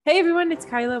Hey everyone, it's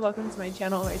Kyla. Welcome to my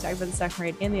channel where I talk about the stock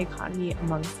market and the economy,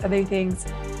 amongst other things.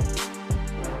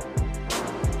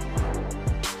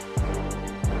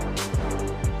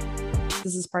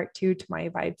 This is part two to my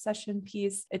vibe session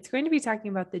piece. It's going to be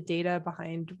talking about the data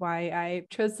behind why I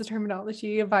chose the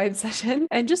terminology of vibe session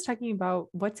and just talking about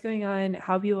what's going on,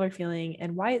 how people are feeling,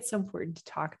 and why it's so important to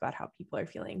talk about how people are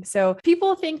feeling. So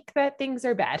people think that things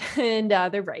are bad and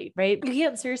they're right? You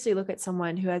can't seriously look at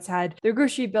someone who has had their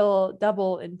grocery bill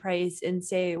double in price and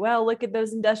say, well, look at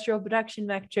those industrial production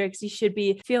metrics. You should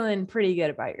be feeling pretty good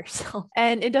about yourself.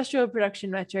 And industrial production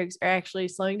metrics are actually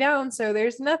slowing down. So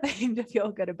there's nothing to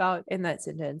feel good about in that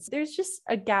sentence. There's just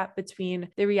a gap between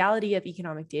the reality of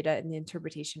economic data and the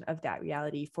interpretation of that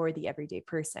reality for the everyday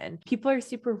person. People are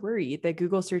super worried that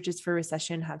Google searches for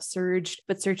recession have surged,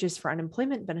 but searches for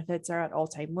unemployment benefits are at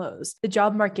all-time lows. The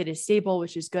job market is stable,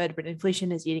 which is good, but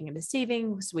inflation is eating into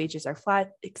savings, wages are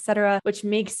flat, etc., which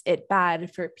makes it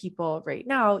bad for people right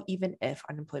now, even if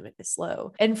unemployment is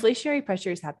low. Inflationary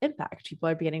pressures have impact. People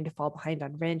are beginning to fall behind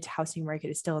on rent, housing market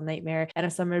is still a nightmare, and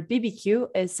a summer BBQ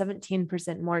is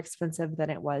 17% more expensive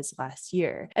than it was last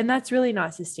year. And that's really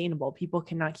not sustainable. People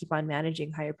cannot keep on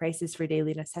managing higher prices for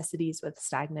daily necessities with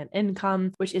stagnant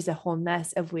income, which is a whole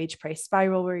mess of wage price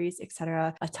spiral worries,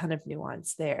 etc. A ton of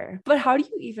nuance there. But how do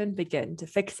you even begin to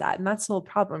fix that? And that's the whole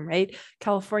problem, right?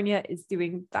 California is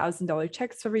doing $1,000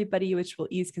 checks for everybody, which will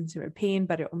ease consumer pain,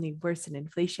 but it only worsen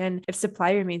inflation. If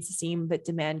supply remains the same, but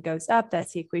demand goes up,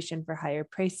 that's the equation for higher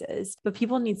prices. But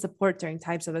people need support during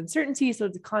times of uncertainty, so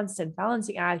it's a constant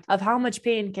balancing act of how much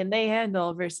pain can they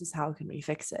handle versus how can we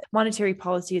fix it. Monetary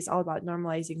policy is all about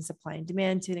normalizing supply and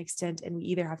demand to an extent, and we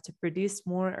either have to produce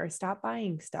more or stop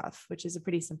buying stuff, which is a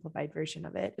pretty simplified version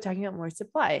of it. Talking about more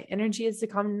supply, energy is the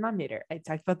common denominator. I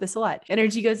talked about this a lot.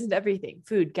 Energy goes into everything,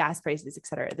 food, gas prices,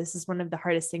 etc. This is one of the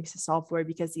hardest things to solve for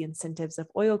because the incentives of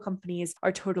oil companies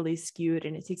are totally skewed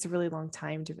and it takes a really long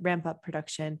time to ramp up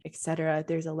production, etc.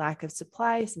 There's a lack of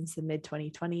supply since the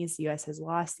mid-2020s. The US has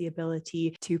lost the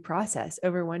ability to process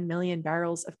over 1 million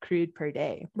barrels of crude per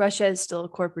day. Russia is still a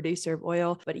core producer of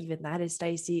oil, but even that is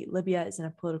dicey. Libya is in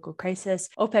a political crisis.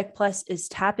 OPEC Plus is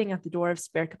tapping at the door of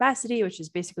spare capacity, which is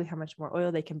basically how much more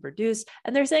oil they can produce.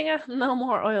 And they're saying, no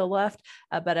more oil left.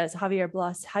 But as Javier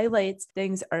Blas highlights,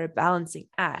 things are a balancing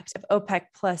act. If OPEC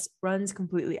Plus runs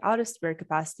completely out of spare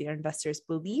capacity, or investors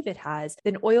believe it has,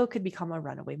 then oil could become a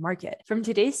runaway market. From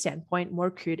today's standpoint,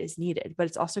 more crude is needed, but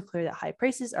it's also clear that high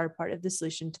prices are part of the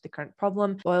solution to the current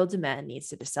problem. Oil demand needs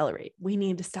to decelerate. We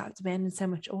need to stop demanding so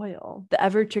much oil. The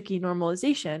ever tricky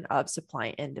normalization of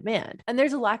supply and demand. And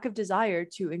there's a lack of desire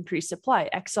to increase supply.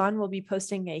 Exxon will be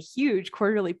posting a huge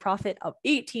quarterly profit of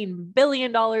 $18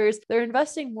 billion. They're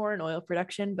investing more in oil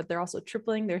production, but they're also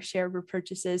tripling their share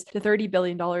repurchases to $30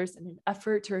 billion in an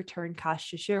effort to return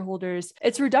cash to shareholders.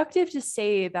 It's reductive to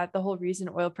say that the whole reason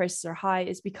oil prices are high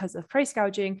is because of price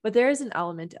gouging, but there is an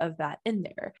element of that in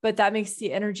there. But that makes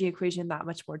the energy equation that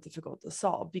much more difficult to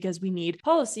solve because we need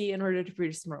policy in order to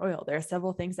produce more oil. There are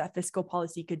several things that fiscal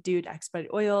policy could do to expedite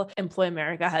oil. Employ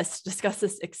America has discussed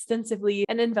this extensively,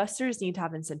 and investors need to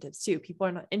have incentives too. People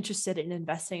are not interested in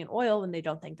investing in oil when they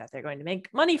don't think that they're going to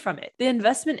make money from it. The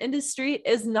investment industry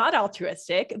is not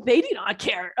altruistic. They do not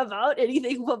care about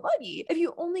anything but money. If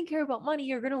you only care about money,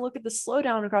 you're going to look at the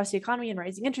slowdown across the economy and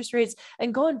rising interest rates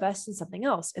and go invest in something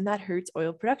else. And that hurts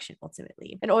oil production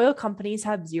ultimately. And oil companies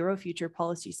have zero future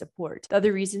policy support. The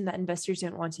other reason that investors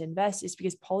don't want to invest is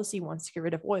because policy wants to get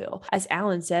rid of oil. As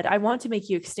Alan said, I want to make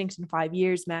you extinct in 5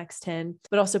 years, max 10,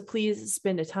 but also please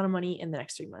spend a ton of money in the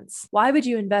next 3 months. Why would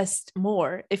you invest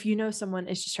more if you know someone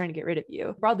is just trying to get rid of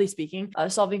you? Broadly speaking,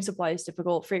 solving supply is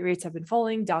difficult. Freight rates have been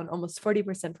falling, down almost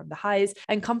 40% from the highs,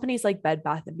 and companies like Bed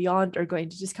Bath & Beyond are going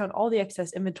to discount all the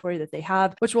excess inventory that they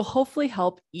have, which will hopefully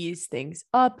help ease things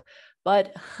up.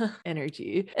 But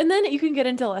energy. And then you can get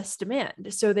into less demand.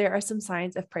 So there are some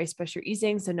signs of price pressure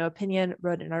easing. So No Opinion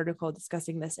wrote an article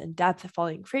discussing this in depth.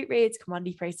 Falling freight rates,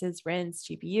 commodity prices, rents,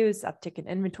 GPUs, uptick in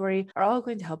inventory are all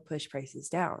going to help push prices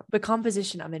down. But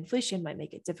composition of inflation might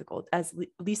make it difficult. As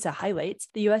Lisa highlights,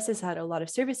 the US has had a lot of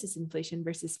services inflation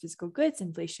versus physical goods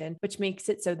inflation, which makes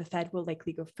it so the Fed will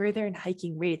likely go further in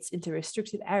hiking rates into a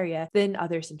restricted area than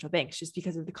other central banks, just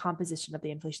because of the composition of the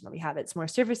inflation that we have. It's more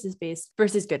services based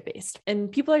versus good based. August,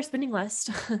 and people are spending less.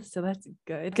 So that's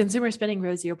good. Consumer spending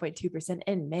rose 0.2%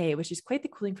 in May, which is quite the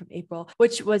cooling from April,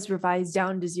 which was revised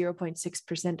down to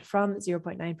 0.6% from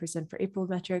 0.9% for April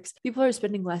metrics. People are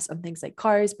spending less on things like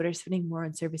cars, but are spending more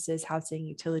on services, housing,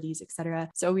 utilities, etc.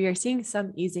 So we are seeing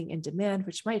some easing in demand,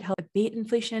 which might help abate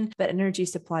inflation, but energy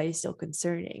supply is still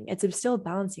concerning. It's still a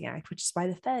balancing act, which is why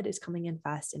the Fed is coming in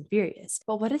fast and furious.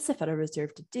 But what is the Federal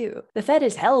Reserve to do? The Fed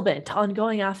is hellbent on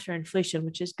going after inflation,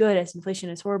 which is good, as inflation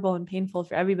is horrible and painful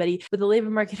for everybody, but the labor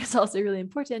market is also really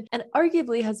important and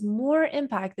arguably has more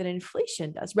impact than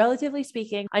inflation does, relatively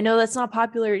speaking. I know that's not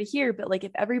popular to hear, but like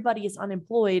if everybody is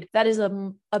unemployed, that is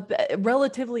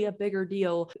relatively a bigger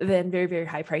deal than very, very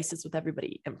high prices with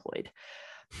everybody employed.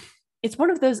 It's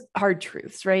one of those hard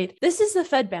truths, right? This is the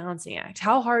Fed balancing act.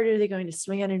 How hard are they going to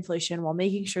swing on inflation while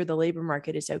making sure the labor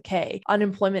market is okay?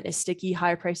 Unemployment is sticky,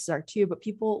 higher prices are too, but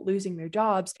people losing their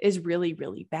jobs is really,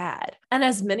 really bad. And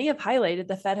as many have highlighted,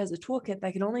 the Fed has a toolkit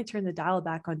that can only turn the dial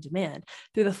back on demand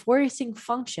through the forcing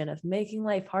function of making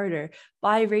life harder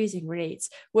by raising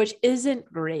rates, which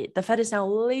isn't great. The Fed is now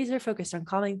laser focused on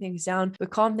calming things down,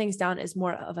 but calm things down is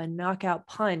more of a knockout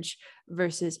punch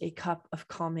versus a cup of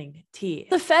calming tea.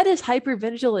 The Fed is hyper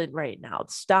vigilant right now.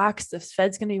 Stocks, the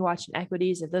Fed's going to be watching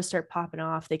equities. If those start popping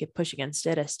off, they could push against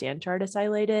it, as Stan chart has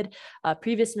highlighted.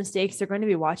 Previous mistakes, they're going to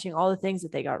be watching all the things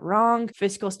that they got wrong: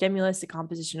 fiscal stimulus, the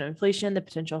composition of inflation, the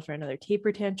potential for another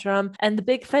taper tantrum, and the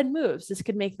big Fed moves. This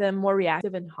could make them more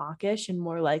reactive and hawkish and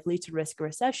more likely to risk a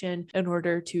recession in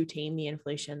order to tame the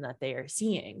inflation that they are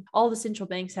seeing. All the central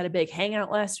banks had a big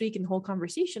hangout last week, and the whole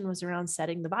conversation was around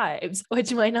setting the vibes,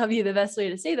 which might not be the best way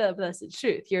to say that, but that's the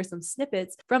truth. Here are some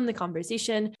snippets from the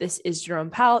conversation. This is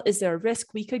Jerome Powell. Is there a risk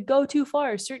we could go too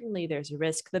far? Certainly there's a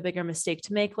risk. The bigger mistake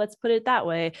to make, let's put it that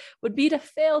way, would be to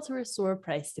fail to restore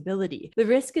price stability. The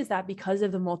risk is that because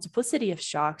of the multiplicity of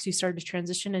shocks, you start to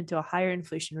transition into a higher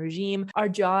inflation regime. Our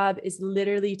job is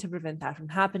literally to prevent that from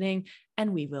happening,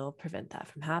 and we will prevent that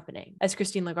from happening. As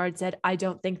Christine Lagarde said, I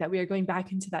don't think that we are going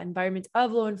back into that environment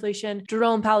of low inflation.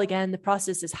 Jerome Powell again, the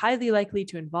process is highly likely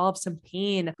to involve some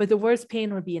pain, but the worst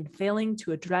pain would be in failing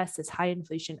to address this high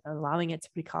inflation and allowing it to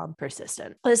become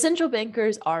persistent. The central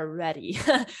bankers are ready.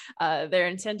 They're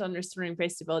intent on restoring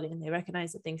price stability, and they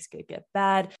recognize that things could get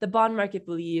bad. The bond market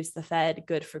believes the Fed,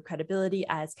 good for credibility,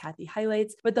 as Kathy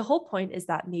highlights, but the whole point is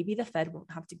that maybe the Fed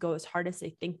won't have to go as hard as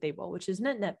they think they will, which is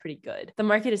net pretty good. The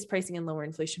market is pricing in lower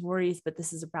inflation worries, but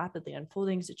this is a rapidly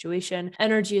unfolding situation.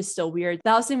 Energy is still weird.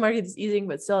 The housing market is easing,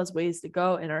 but still has ways to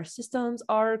go, and our systems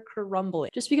are crumbling.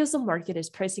 Just because the market is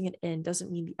pricing it in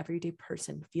doesn't mean the everyday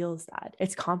person feels that.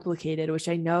 It's complicated, which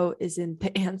I know isn't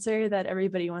the answer that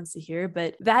everybody wants to hear,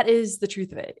 but that is the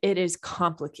truth of it. It is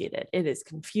complicated. It is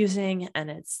confusing, and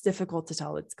it's difficult to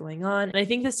tell what's going on. And I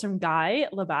think this from Guy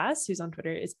Labas, who's on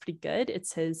Twitter, is pretty good.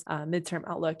 It's his midterm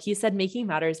outlook. He said, making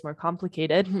matters more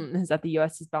complicated is that the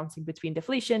US is bouncing between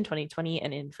deflation 2020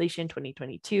 and inflation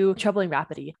 2022, troubling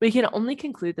rapidly. We can only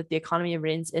conclude that the economy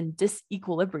remains in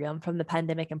disequilibrium from the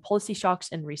pandemic and policy shocks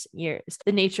in recent years.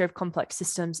 The nature of complex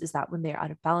systems is that when they are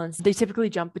out of balance, they typically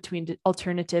jump between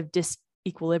alternative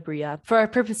equilibria. For our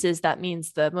purposes, that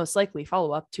means the most likely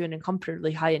follow-up to an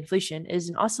uncomfortably high inflation is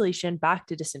an oscillation back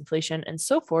to disinflation, and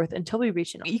so forth until we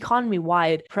reach an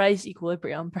economy-wide price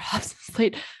equilibrium, perhaps as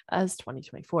late as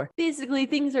 2024. Basically,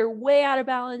 things are way out of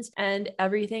balance and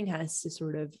everything has to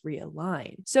sort of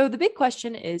realign. So the big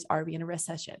question is, are we in a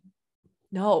recession?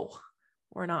 No,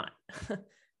 we're not.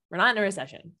 We're not in a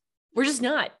recession. We're just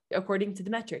not, according to the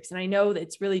metrics. And I know that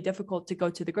it's really difficult to go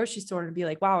to the grocery store and be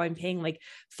like, wow, I'm paying like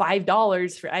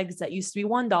 $5 for eggs that used to be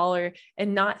 $1,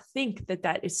 and not think that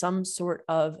that is some sort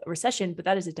of recession, but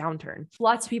that is a downturn.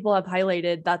 Lots of people have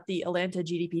highlighted that the Atlanta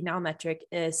GDP Now metric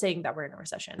is saying that we're in a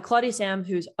recession. Claudia Sam,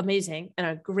 who's amazing and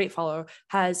a great follower,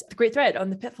 has a great thread on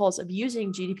the pitfalls of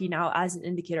using GDP Now as an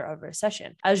indicator of a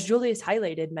recession. As Julius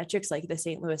highlighted, metrics like the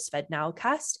St. Louis Fed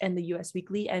Nowcast and the US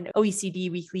Weekly and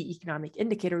OECD Weekly Economic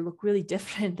Indicator look really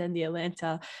different than the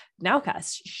Atlanta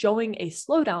Nowcast, showing a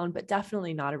slowdown, but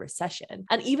definitely not a recession.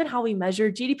 And even how we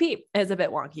measure GDP is a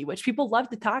bit wonky, which people love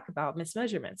to talk about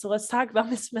mismeasurement. So let's talk about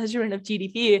mismeasurement of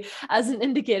GDP as an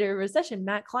indicator of recession.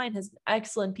 Matt Klein has an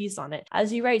excellent piece on it.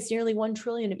 As he writes, nearly 1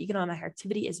 trillion of economic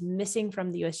activity is missing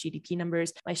from the US GDP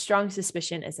numbers. My strong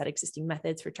suspicion is that existing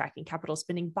methods for tracking capital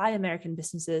spending by American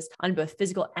businesses on both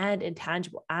physical and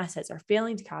intangible assets are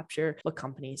failing to capture what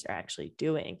companies are actually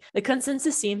doing. The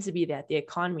consensus seems to be that the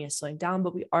economy economy is slowing down,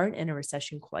 but we aren't in a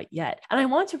recession quite yet. And I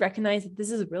want to recognize that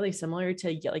this is really similar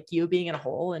to like you being in a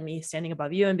hole and me standing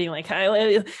above you and being like,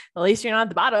 hey, at least you're not at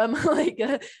the bottom.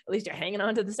 At least you're hanging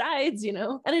on to the sides, And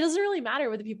it doesn't really matter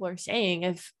what the people are saying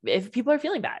if people are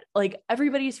feeling bad. Like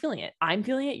everybody's feeling it. I'm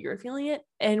feeling it, you're feeling it,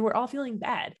 and we're all feeling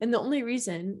bad. And the only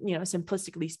reason,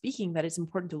 simplistically speaking, that it's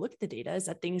important to look at the data is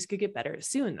that things could get better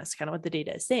soon. That's kind of what the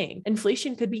data is saying.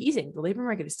 Inflation could be easing. The labor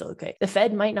market is still okay. The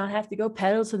Fed might not have to go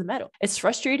pedal to the metal. It's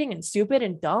frustrating and stupid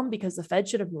and dumb because the Fed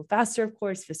should have moved faster. Of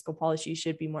course, fiscal policy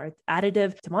should be more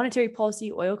additive to monetary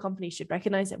policy. Oil companies should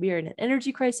recognize that we are in an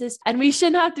energy crisis and we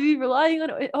shouldn't have to be relying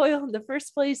on oil in the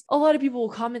first place. A lot of people will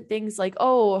comment things like,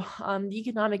 the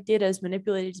economic data is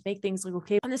manipulated to make things look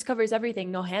okay. And this covers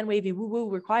everything. No hand wavy woo woo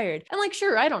required. And like,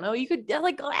 sure, I don't know. You could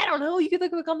look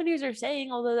at what companies are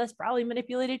saying, although that's probably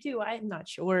manipulated too. I'm not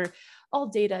sure. All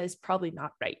data is probably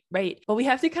not right? But we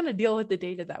have to kind of deal with the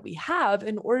data that we have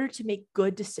in order to make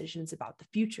good decisions about the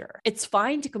future. It's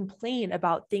fine to complain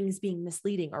about things being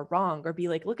misleading or wrong, or be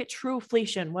like, look at true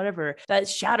inflation, whatever,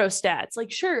 that's shadow stats.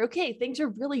 Like, sure, okay, things are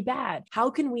really bad. How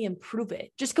can we improve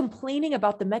it? Just complaining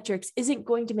about the metrics isn't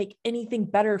going to make anything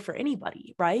better for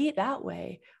anybody, right? That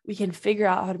way, we can figure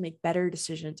out how to make better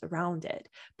decisions around it.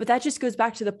 But that just goes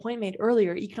back to the point made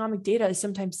earlier. Economic data is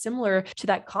sometimes similar to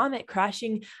that comet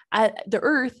crashing at the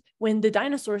earth when the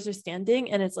dinosaurs are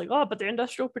standing, and it's like, but the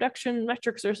industrial production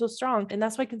metrics are so strong. And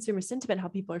that's why consumer sentiment, how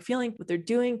people are feeling, what they're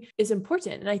doing, is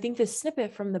important. And I think this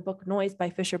snippet from the book Noise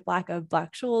by Fisher Black of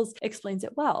Black-Scholes explains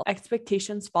it well.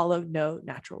 Expectations follow no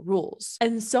natural rules.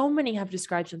 And so many have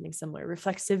described something similar: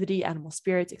 reflexivity, animal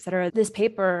spirits, etc. This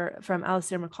paper from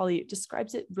Alistair Macaulay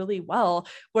describes it really well,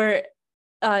 where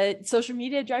social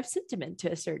media drives sentiment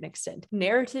to a certain extent.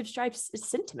 Narratives drive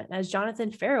sentiment. As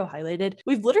Jonathan Farrow highlighted,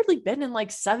 we've literally been in like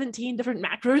 17 different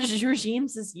macro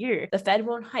regimes this year. The Fed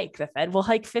won't hike. The Fed will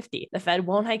hike 50. The Fed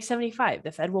won't hike 75.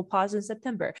 The Fed will pause in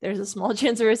September. There's a small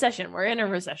chance of recession. We're in a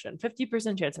recession.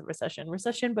 50% chance of recession.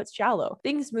 Recession, but shallow.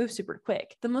 Things move super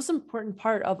quick. The most important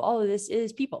part of all of this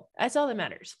is people. That's all that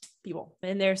matters. People.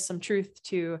 And there's some truth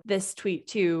to this tweet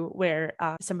too, where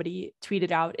somebody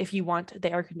tweeted out, if you want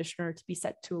the air conditioner to be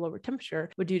set to a lower temperature,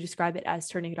 would you describe it as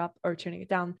turning it up or turning it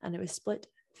down? And it was split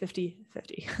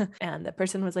 50-50. And the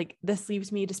person was like, this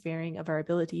leaves me despairing of our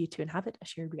ability to inhabit a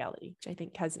shared reality, which I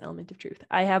think has an element of truth.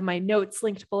 I have my notes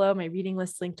linked below, my reading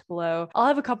list linked below. I'll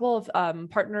have a couple of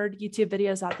partnered YouTube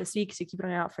videos out this week, so keep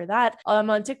an eye out for that. I'm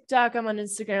on TikTok, I'm on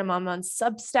Instagram, I'm on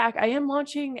Substack. I am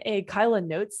launching a Kyla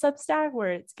Notes Substack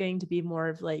where it's going to be more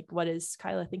of like, what is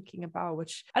Kyla thinking about,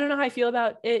 which I don't know how I feel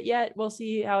about it yet. We'll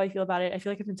see how I feel about it. I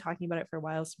feel like I've been talking about it for a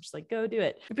while, so I'm just like, go do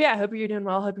it. But yeah, I hope you're doing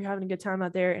well. Hope you're having a good time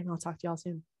out there, and I'll talk to y'all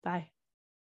soon. Bye.